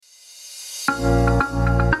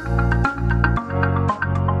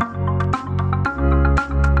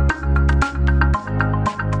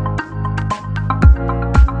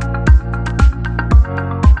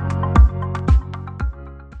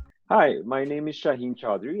Hi, my name is Shaheen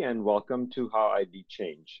Chaudhry, and welcome to How I Lead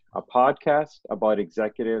Change, a podcast about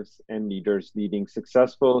executives and leaders leading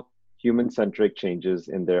successful human centric changes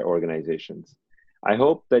in their organizations. I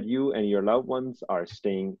hope that you and your loved ones are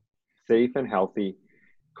staying safe and healthy.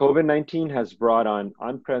 COVID 19 has brought on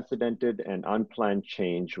unprecedented and unplanned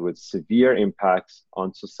change with severe impacts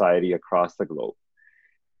on society across the globe.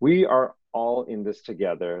 We are all in this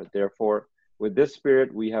together. Therefore, with this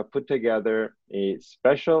spirit, we have put together a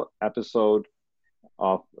special episode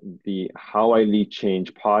of the How I Lead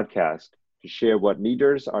Change podcast to share what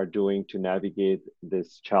leaders are doing to navigate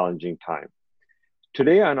this challenging time.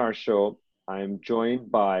 Today on our show, I am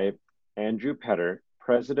joined by Andrew Petter,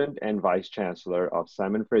 President and Vice Chancellor of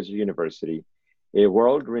Simon Fraser University, a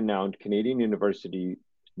world-renowned Canadian university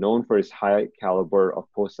known for its high caliber of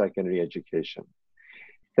post-secondary education.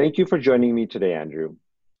 Thank you for joining me today, Andrew.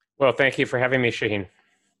 Well, thank you for having me, Shaheen.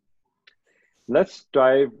 Let's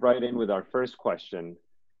dive right in with our first question.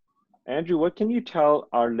 Andrew, what can you tell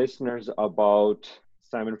our listeners about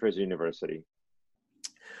Simon Fraser University?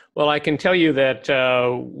 Well, I can tell you that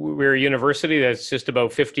we're a university that's just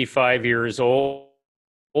about 55 years old.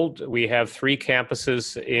 We have 3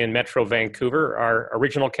 campuses in Metro Vancouver. Our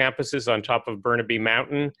original campus is on top of Burnaby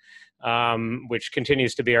Mountain, which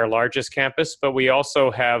continues to be our largest campus, but we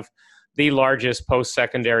also have the largest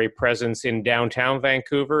post-secondary presence in downtown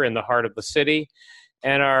Vancouver, in the heart of the city.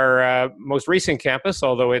 And our most recent campus,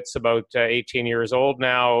 although it's about 18 years old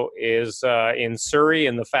now, is in Surrey,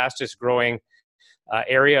 in the fastest growing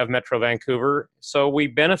area of Metro Vancouver. So we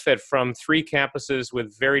benefit from 3 campuses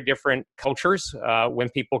with very different cultures when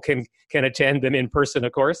people can attend them in person,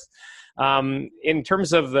 of course. In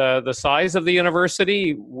terms of the size of the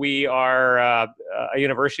university, we are a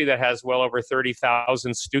university that has well over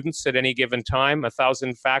 30,000 students at any given time,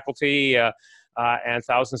 1,000 faculty, and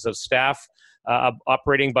thousands of staff,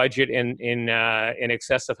 operating budget in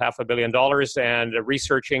excess of $500 million, and a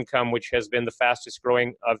research income which has been the fastest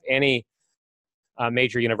growing of any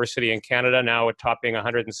major university in Canada, now topping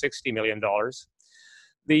 $160 million.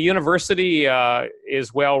 The university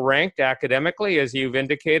is well ranked academically, as you've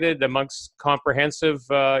indicated, amongst comprehensive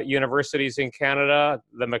universities in Canada.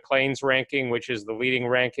 The Maclean's ranking, which is the leading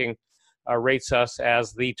ranking, rates us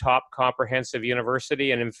as the top comprehensive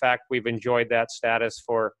university. And in fact, we've enjoyed that status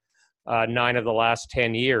for 9 of the last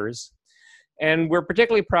 10 years. And we're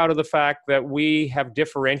particularly proud of the fact that we have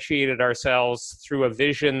differentiated ourselves through a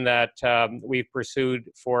vision that we've pursued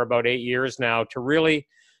for about 8 years now to really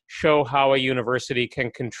show how a university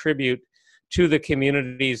can contribute to the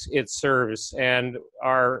communities it serves. And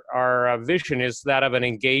our vision is that of an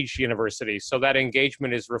engaged university. So that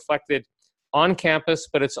engagement is reflected on campus,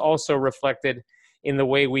 but it's also reflected in the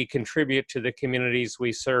way we contribute to the communities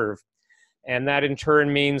we serve. And that in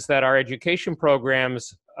turn means that our education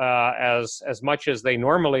programs, as much as they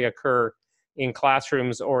normally occur in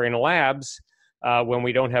classrooms or in labs when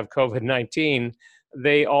we don't have COVID-19,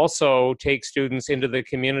 they also take students into the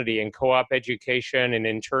community in co-op education, in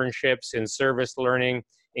internships, in service learning,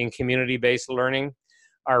 in community-based learning.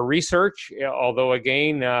 Our research, although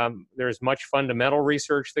again, there's much fundamental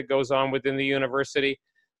research that goes on within the university,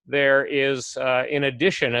 there is, in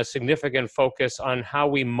addition, a significant focus on how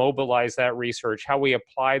we mobilize that research, how we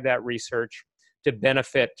apply that research to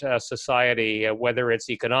benefit society, whether it's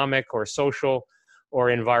economic or social or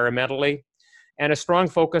environmentally. And a strong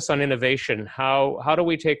focus on innovation. How do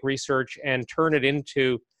we take research and turn it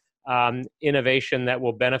into innovation that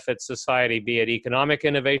will benefit society, be it economic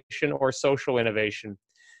innovation or social innovation?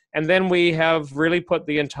 And then we have really put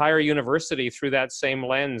the entire university through that same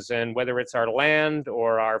lens. And whether it's our land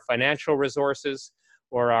or our financial resources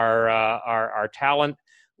or our talent,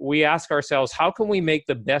 we ask ourselves, how can we make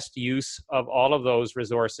the best use of all of those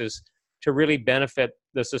resources to really benefit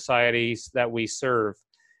the societies that we serve?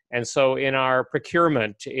 And so in our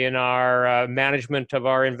procurement, in our management of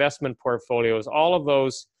our investment portfolios, all of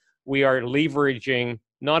those we are leveraging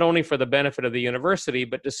not only for the benefit of the university,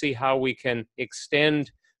 but to see how we can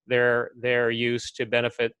extend their use to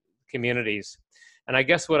benefit communities. And I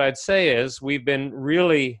guess what I'd say is we've been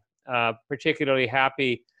really particularly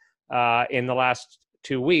happy in the last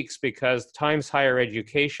 2 weeks because Times Higher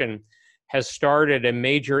Education has started a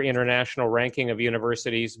major international ranking of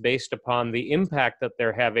universities based upon the impact that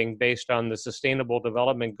they're having based on the Sustainable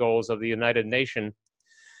Development Goals of the United Nations.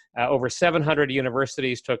 Over 700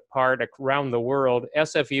 universities took part around the world.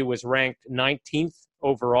 SFU was ranked 19th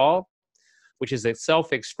overall, which is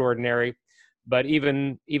itself extraordinary. But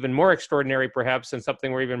even more extraordinary, perhaps, and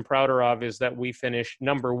something we're even prouder of, is that we finished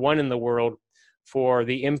 #1 in the world for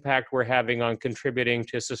the impact we're having on contributing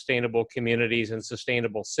to sustainable communities and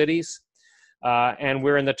sustainable cities. And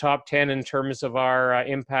we're in the top 10 in terms of our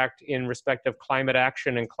impact in respect of climate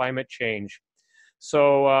action and climate change.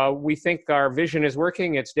 So we think our vision is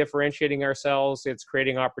working. It's differentiating ourselves. It's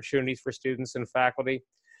creating opportunities for students and faculty.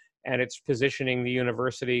 And it's positioning the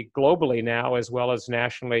university globally now, as well as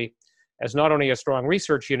nationally, as not only a strong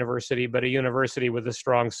research university, but a university with a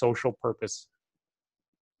strong social purpose.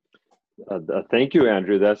 Thank you,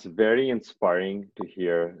 Andrew. That's very inspiring to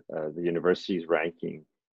hear the university's ranking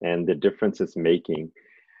and the difference it's making.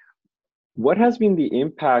 What has been the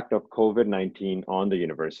impact of COVID-19 on the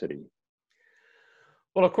university?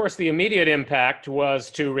 Well, of course, the immediate impact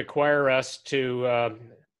was to require us to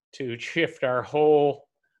shift our whole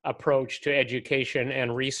approach to education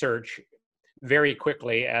and research very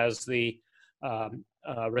quickly as the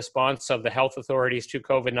response of the health authorities to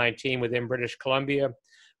COVID-19 within British Columbia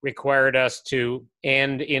required us to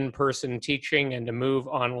end in-person teaching and to move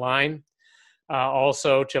online.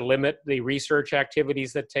 Also to limit the research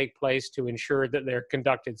activities that take place to ensure that they're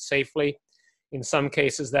conducted safely. In some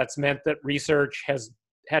cases, that's meant that research has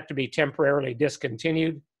had to be temporarily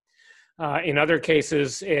discontinued. In other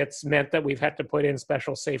cases, it's meant that we've had to put in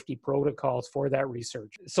special safety protocols for that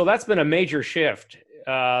research. So that's been a major shift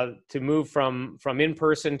to move from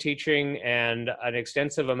in-person teaching and an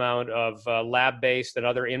extensive amount of lab-based and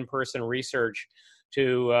other in-person research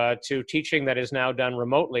to teaching that is now done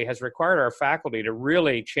remotely has required our faculty to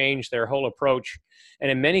really change their whole approach,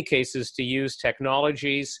 and in many cases to use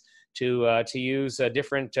technologies, to use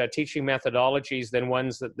different teaching methodologies than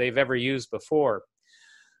ones that they've ever used before.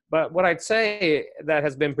 But what I'd say that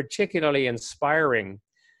has been particularly inspiring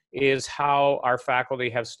is how our faculty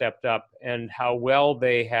have stepped up and how well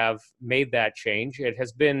they have made that change. It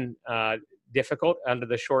has been difficult under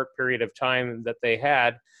the short period of time that they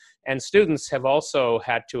had, and students have also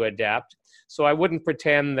had to adapt. So I wouldn't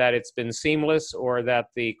pretend that it's been seamless or that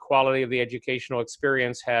the quality of the educational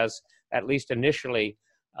experience has, at least initially,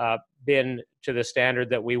 been to the standard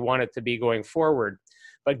that we want it to be going forward.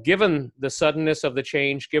 But given the suddenness of the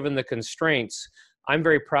change, given the constraints, I'm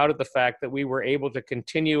very proud of the fact that we were able to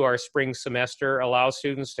continue our spring semester, allow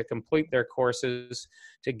students to complete their courses,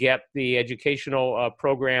 to get the educational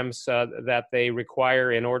programs that they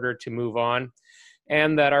require in order to move on,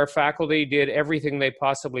 and that our faculty did everything they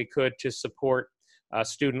possibly could to support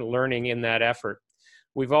student learning in that effort.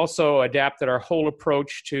 We've also adapted our whole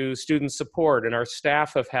approach to student support, and our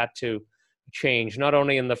staff have had to change, not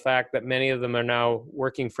only in the fact that many of them are now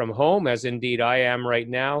working from home, as indeed I am right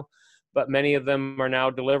now, but many of them are now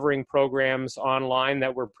delivering programs online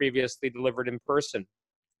that were previously delivered in person.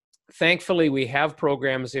 Thankfully, we have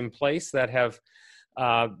programs in place that have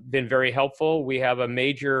been very helpful. We have a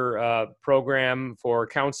major program for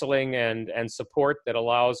counseling and support that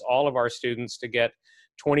allows all of our students to get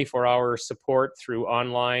 24-hour support through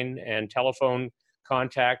online and telephone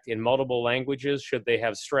contact in multiple languages should they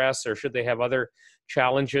have stress or should they have other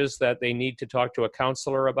challenges that they need to talk to a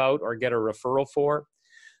counselor about or get a referral for.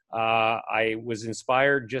 I was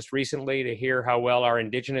inspired just recently to hear how well our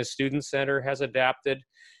Indigenous Student Center has adapted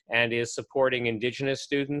and is supporting Indigenous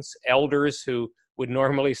students. Elders who would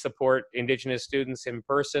normally support Indigenous students in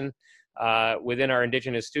person within our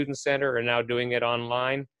Indigenous Student Center are now doing it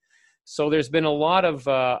online. So there's been a lot of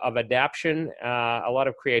adaptation, a lot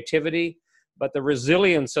of creativity, but the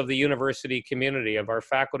resilience of the university community, of our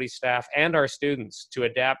faculty, staff, and our students to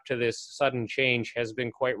adapt to this sudden change has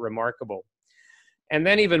been quite remarkable. And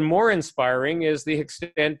then even more inspiring is the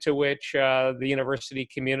extent to which the university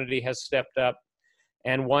community has stepped up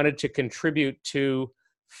and wanted to contribute to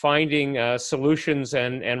finding solutions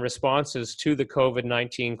and responses to the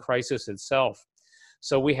COVID-19 crisis itself.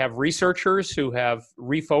 So we have researchers who have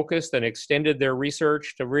refocused and extended their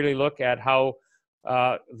research to really look at how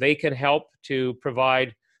they can help to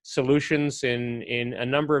provide solutions in a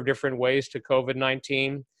number of different ways to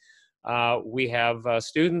COVID-19. We have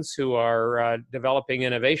students who are developing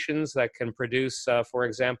innovations that can produce, for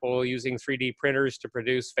example, using 3D printers to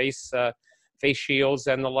produce face shields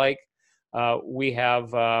and the like. We have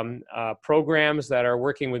programs that are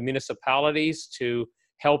working with municipalities to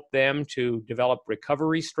help them to develop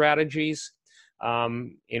recovery strategies.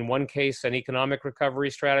 In one case, an economic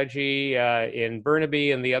recovery strategy in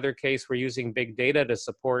Burnaby. In the other case, we're using big data to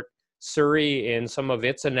support Surrey in some of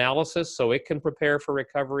its analysis so it can prepare for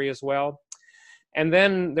recovery as well. And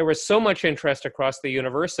then there was so much interest across the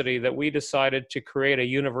university that we decided to create a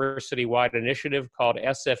university-wide initiative called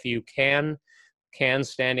SFU CAN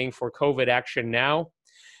standing for COVID Action Now.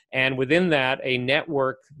 And within that, a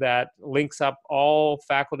network that links up all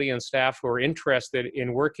faculty and staff who are interested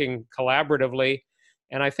in working collaboratively.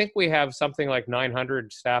 And I think we have something like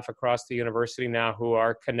 900 staff across the university now who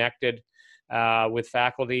are connected with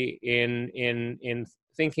faculty in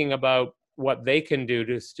thinking about what they can do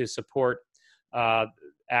to support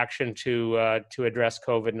action to address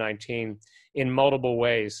COVID-19 in multiple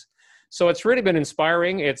ways. So it's really been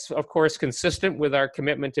inspiring. It's of course consistent with our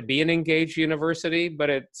commitment to be an engaged university, but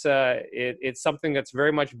it's something that's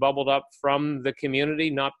very much bubbled up from the community,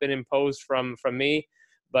 not been imposed from me,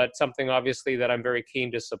 but something obviously that I'm very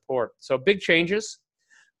keen to support. So big changes.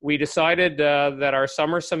 We decided that our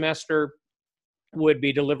summer semester would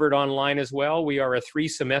be delivered online as well. We are a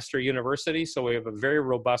 3-semester university, so we have a very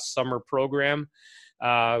robust summer program.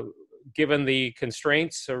 Given the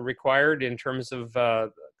constraints required in terms of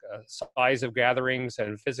size of gatherings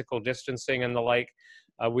and physical distancing and the like,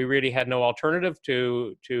 we really had no alternative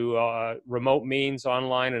to remote means,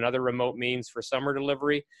 online and other remote means for summer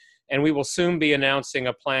delivery. And we will soon be announcing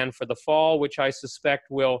a plan for the fall, which I suspect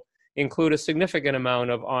will include a significant amount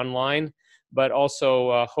of online, but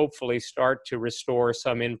also hopefully start to restore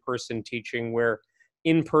some in-person teaching where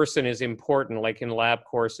in-person is important, like in lab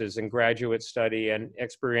courses and graduate study and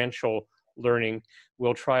experiential learning.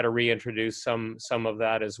 We'll try to reintroduce some of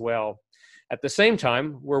that as well. At the same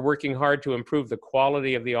time, we're working hard to improve the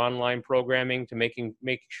quality of the online programming, to making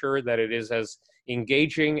sure that it is as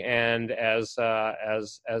engaging and as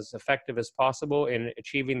effective as possible in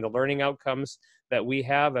achieving the learning outcomes that we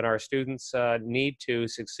have and our students need to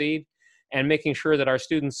succeed, and making sure that our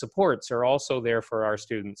student supports are also there for our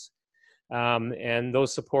students. And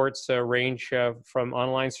those supports range from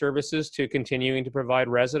online services to continuing to provide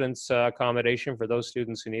residence accommodation for those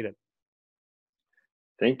students who need it.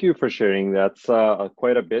 Thank you for sharing. That's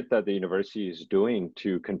quite a bit that the university is doing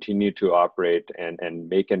to continue to operate and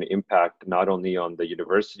make an impact not only on the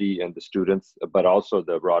university and the students, but also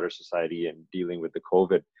the broader society in dealing with the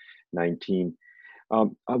COVID-19.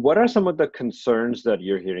 What are some of the concerns that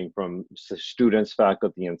you're hearing from students,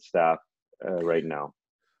 faculty, and staff right now?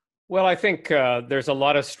 Well, I think there's a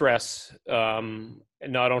lot of stress,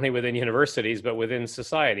 not only within universities, but within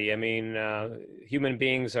society. I mean, human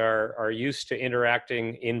beings are used to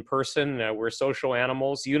interacting in person. We're social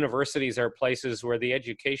animals. Universities are places where the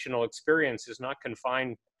educational experience is not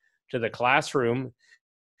confined to the classroom.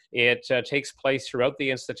 It takes place throughout the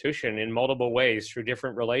institution in multiple ways through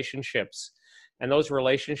different relationships. And those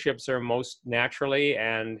relationships are most naturally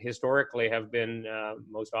and historically have been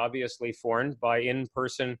most obviously formed by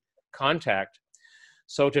in-person contact.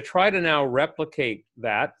 So to try to now replicate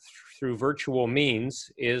that through virtual means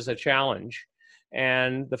is a challenge.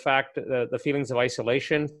 And the fact that the feelings of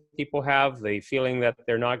isolation people have, the feeling that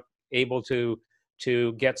they're not able to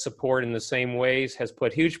get support in the same ways, has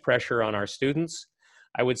put huge pressure on our students.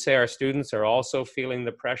 I would say our students are also feeling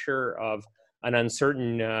the pressure of an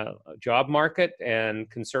uncertain job market and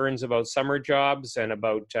concerns about summer jobs and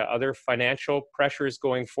about other financial pressures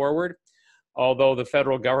going forward. Although the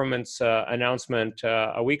federal government's announcement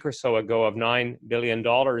a week or so ago of $9 billion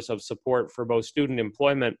of support for both student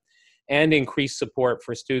employment and increased support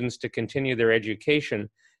for students to continue their education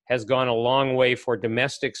has gone a long way for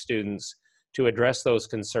domestic students to address those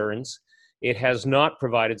concerns. It has not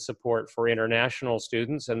provided support for international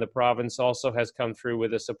students, and the province also has come through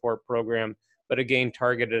with a support program, but again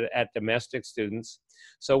targeted at domestic students.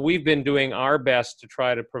 So we've been doing our best to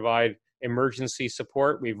try to provide emergency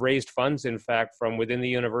support. We've raised funds, in fact, from within the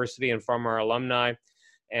university and from our alumni,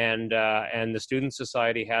 and the Student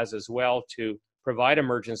Society has as well, to provide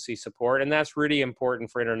emergency support. And that's really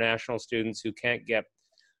important for international students who can't get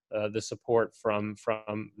the support from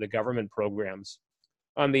the government programs.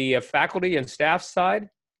 On the faculty and staff side,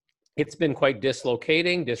 it's been quite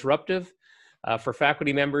dislocating, disruptive for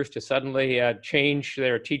faculty members to suddenly change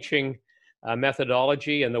their teaching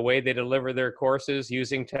methodology and the way they deliver their courses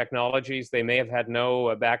using technologies they may have had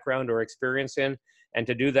no background or experience in. And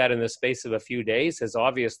to do that in the space of a few days has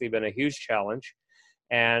obviously been a huge challenge.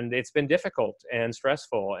 And it's been difficult and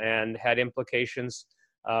stressful and had implications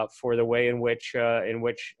for the way in which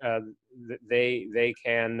they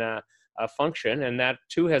can function. And that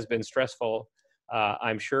too has been stressful,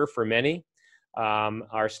 I'm sure, for many.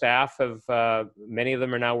 Our staff many of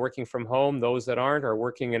them are now working from home. Those that aren't are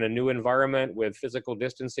working in a new environment with physical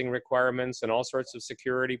distancing requirements and all sorts of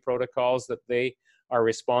security protocols that they are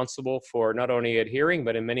responsible for not only adhering,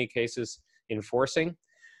 but in many cases enforcing.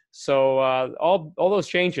 So all those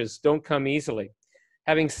changes don't come easily.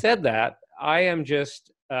 Having said that, I am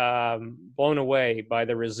just blown away by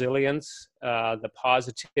the resilience, the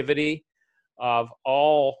positivity of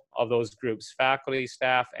all of those groups, faculty,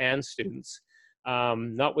 staff, and students.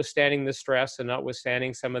 Notwithstanding the stress and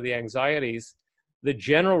notwithstanding some of the anxieties, the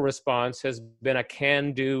general response has been a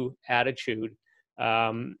can-do attitude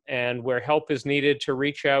and where help is needed to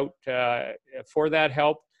reach out for that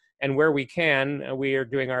help. And where we can, we are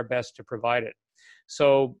doing our best to provide it.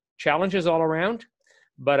 So challenges all around,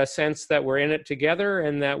 but a sense that we're in it together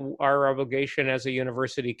and that our obligation as a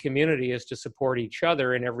university community is to support each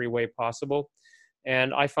other in every way possible.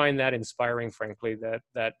 And I find that inspiring, frankly,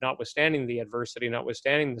 that notwithstanding the adversity,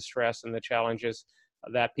 notwithstanding the stress and the challenges,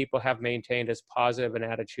 that people have maintained as positive an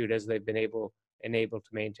attitude as they've been able to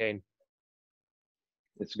maintain.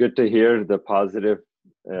 It's good to hear the positive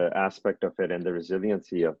aspect of it and the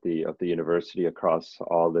resiliency of the university across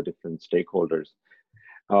all the different stakeholders.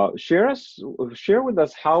 Share with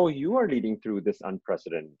us how you are leading through this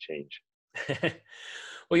unprecedented change.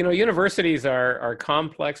 Well, universities are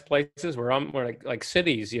complex places. We're like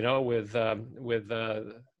cities, with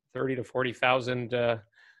 30 to 40,000.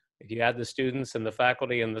 If you add the students and the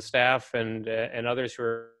faculty and the staff and others who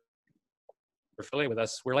are affiliated with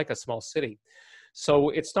us, we're like a small city. So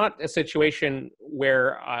it's not a situation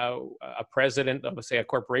where a president of, say, a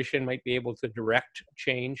corporation might be able to direct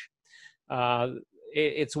change.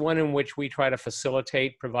 It's one in which we try to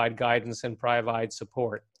facilitate, provide guidance, and provide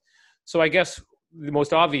support. So I guess the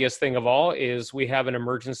most obvious thing of all is we have an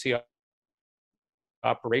emergency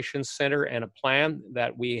operations center and a plan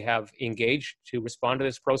that we have engaged to respond to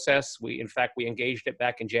this process. We engaged it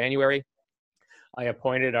back in January. I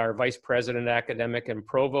appointed our Vice President Academic and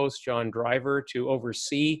Provost, John Driver, to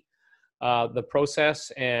oversee the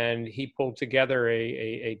process, and he pulled together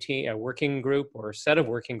a working group or a set of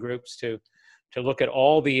working groups to look at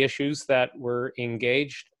all the issues that were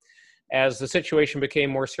engaged. As the situation became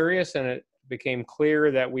more serious and it became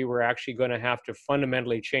clear that we were actually going to have to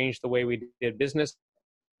fundamentally change the way we did business,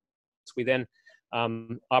 we then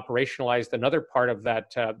operationalized another part of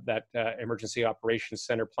that Emergency Operations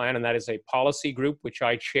Center plan, and that is a policy group, which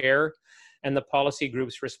I chair. And the policy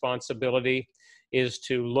group's responsibility is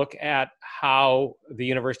to look at how the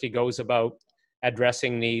university goes about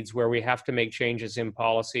addressing needs, where we have to make changes in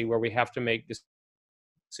policy, where we have to make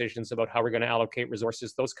decisions about how we're going to allocate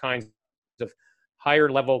resources, those kinds of higher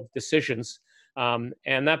level decisions.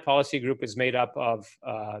 And that policy group is made up of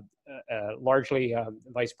largely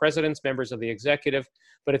vice presidents, members of the executive,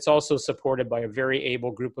 but it's also supported by a very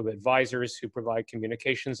able group of advisors who provide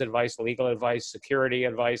communications advice, legal advice, security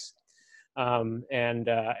advice, and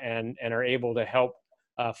are able to help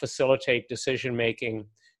facilitate decision making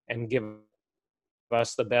and give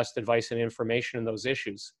us the best advice and information in those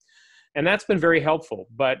issues. And that's been very helpful.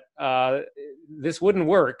 But this wouldn't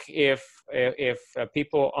work if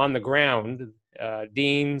people on the ground,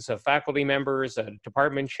 deans, faculty members,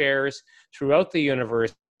 department chairs throughout the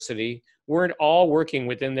university weren't all working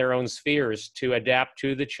within their own spheres to adapt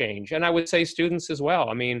to the change. And I would say students as well.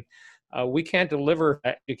 I mean, we can't deliver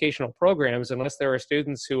educational programs unless there are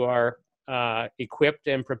students who are equipped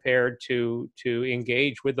and prepared to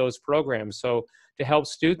engage with those programs. So to help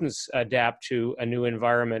students adapt to a new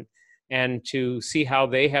environment and to see how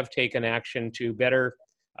they have taken action to better.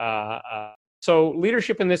 So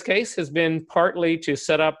leadership in this case has been partly to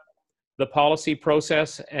set up the policy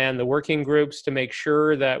process and the working groups to make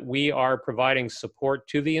sure that we are providing support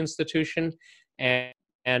to the institution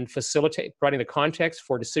and facilitate providing the context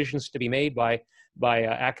for decisions to be made by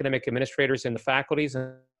academic administrators and the faculties.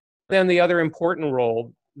 And then the other important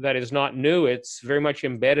role that is not new, it's very much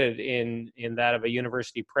embedded in that of a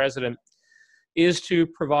university president, is to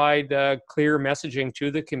provide clear messaging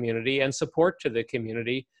to the community and support to the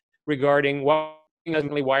community regarding why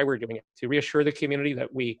we're doing it, to reassure the community that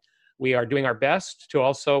we are doing our best, to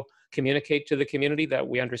also communicate to the community that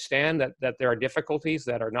we understand that there are difficulties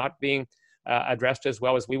that are not being addressed as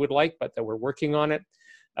well as we would like, but that we're working on it,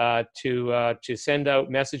 to send out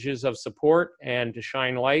messages of support and to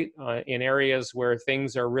shine light in areas where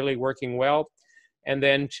things are really working well, and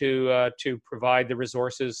then to provide the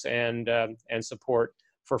resources and support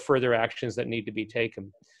for further actions that need to be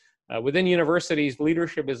taken. Within universities,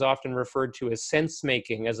 leadership is often referred to as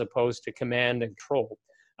sense-making as opposed to command and control,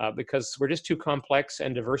 because we're just too complex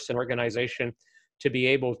and diverse an organization to be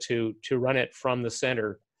able to run it from the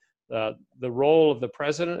center. The role of the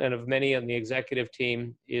president and of many on the executive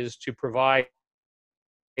team is to provide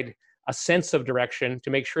a sense of direction, to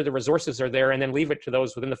make sure the resources are there, and then leave it to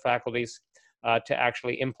those within the faculties to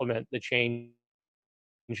actually implement the changes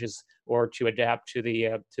or to adapt to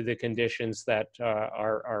the conditions that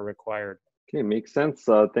are required. Okay, makes sense.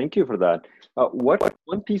 Thank you for that. What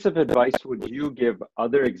one piece of advice would you give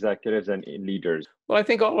other executives and leaders? Well, I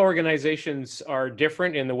think all organizations are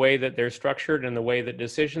different in the way that they're structured and the way that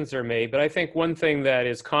decisions are made. But I think one thing that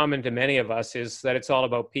is common to many of us is that it's all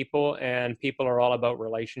about people, and people are all about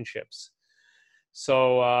relationships.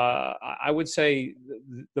 So I would say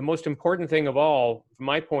the most important thing of all, from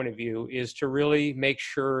my point of view, is to really make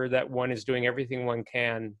sure that one is doing everything one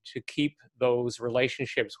can to keep those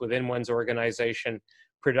relationships within one's organization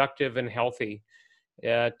productive and healthy,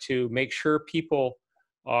 to make sure people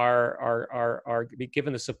are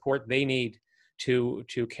given the support they need to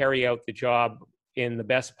carry out the job in the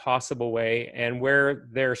best possible way, and where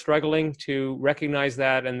they're struggling, to recognize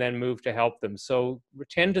that and then move to help them. So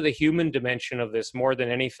tend to the human dimension of this more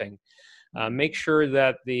than anything. Make sure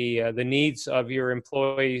that the needs of your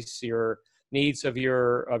employees, your needs of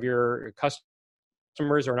your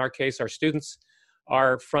customers, or in our case, our students,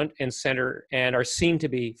 are front and center and are seen to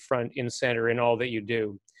be front and center in all that you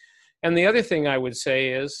do. And the other thing I would say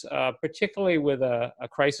is, particularly with a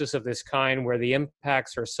crisis of this kind, where the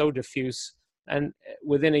impacts are so diffuse, and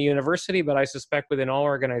within a university, but I suspect within all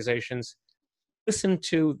organizations, listen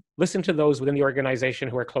to those within the organization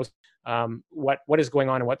who are close, what is going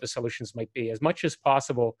on and what the solutions might be. As much as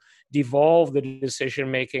possible, devolve the decision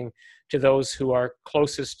making to those who are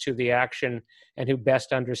closest to the action and who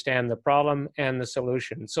best understand the problem and the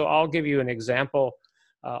solution. So I'll give you an example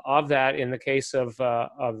of that. In the case of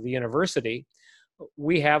the university,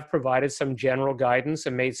 we have provided some general guidance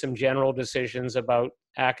and made some general decisions about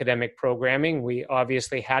academic programming. We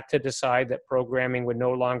obviously had to decide that programming would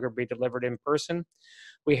no longer be delivered in person.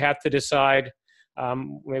 We had to decide,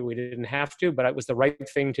 maybe we didn't have to, but it was the right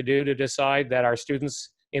thing to do, to decide that our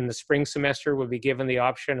students in the spring semester would be given the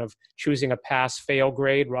option of choosing a pass-fail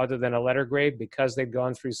grade rather than a letter grade, because they'd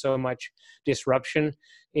gone through so much disruption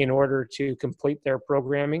in order to complete their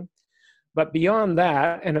programming. But beyond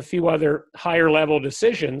that, and a few other higher level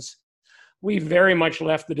decisions, we very much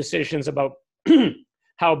left the decisions about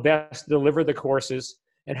how best to deliver the courses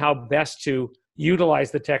and how best to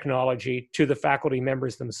utilize the technology to the faculty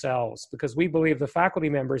members themselves, because we believe the faculty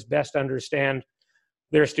members best understand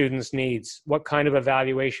their students' needs, what kind of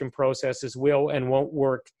evaluation processes will and won't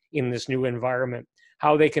work in this new environment,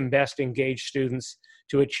 how they can best engage students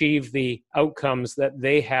to achieve the outcomes that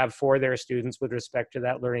they have for their students with respect to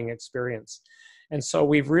that learning experience. And so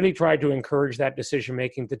we've really tried to encourage that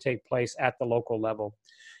decision-making to take place at the local level.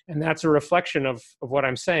 And that's a reflection of what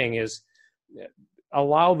I'm saying is,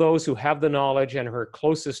 allow those who have the knowledge and who are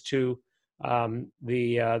closest to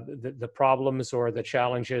the problems or the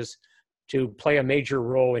challenges to play a major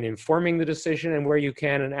role in informing the decision, and where you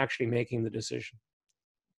can, and actually making the decision.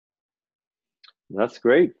 That's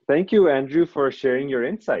great. Thank you, Andrew, for sharing your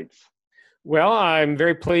insights. Well, I'm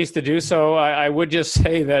very pleased to do so. I would just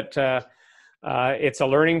say that it's a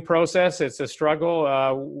learning process. It's a struggle.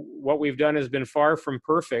 What we've done has been far from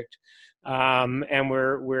perfect, and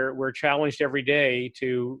we're challenged every day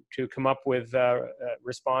to come up with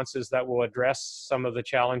responses that will address some of the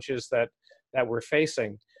challenges that we're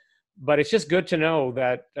facing. But it's just good to know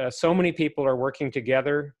that so many people are working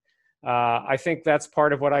together. I think that's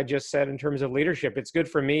part of what I just said in terms of leadership. It's good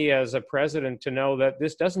for me as a president to know that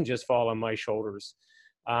this doesn't just fall on my shoulders.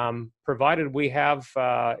 Provided we have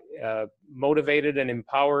motivated and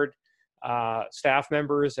empowered staff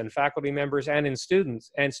members and faculty members and students,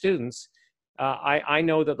 I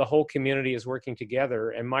know that the whole community is working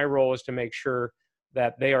together, and my role is to make sure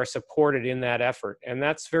that they are supported in that effort. And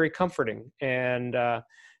that's very comforting. And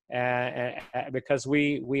because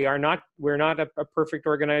we're not a perfect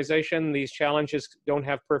organization. These challenges don't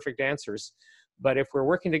have perfect answers. But if we're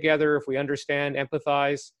working together, if we understand,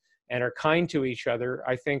 empathize, and are kind to each other,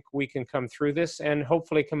 I think we can come through this and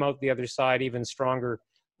hopefully come out the other side even stronger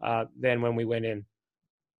than when we went in.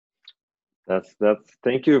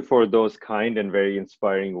 Thank you for those kind and very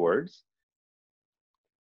inspiring words.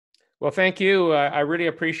 Well, thank you. I really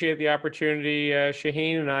appreciate the opportunity,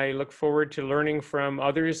 Shaheen, and I look forward to learning from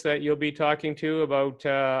others that you'll be talking to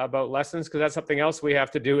about lessons, because that's something else we have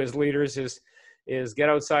to do as leaders is get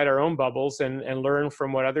outside our own bubbles and learn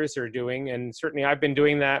from what others are doing. And certainly I've been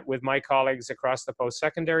doing that with my colleagues across the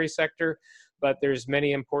post-secondary sector, but there's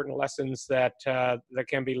many important lessons that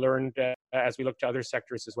can be learned as we look to other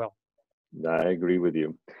sectors as well. I agree with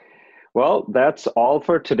you. Well, that's all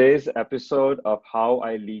for today's episode of How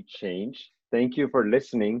I Lead Change. Thank you for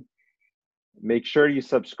listening. Make sure you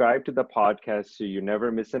subscribe to the podcast so you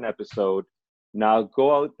never miss an episode. Now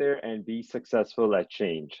go out there and be successful at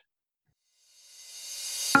change.